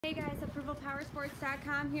Hey guys,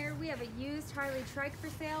 ApprovalPowersports.com here. We have a used Harley trike for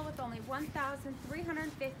sale with only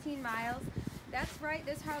 1,315 miles. That's right,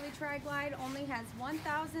 this Harley Tri-Glide only has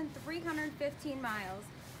 1,315 miles.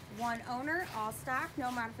 One owner, all stock, no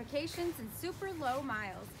modifications, and super low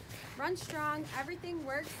miles. Runs strong, everything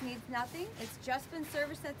works, needs nothing. It's just been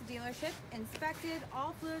serviced at the dealership, inspected,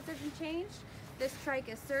 all fluids have been changed. This trike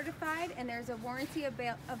is certified and there's a warranty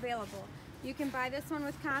available. You can buy this one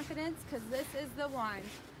with confidence because this is the one.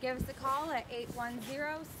 Give us a call at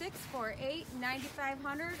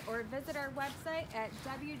 810-648-9500 or visit our website at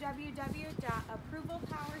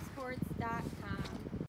www.approvalpowersports.com.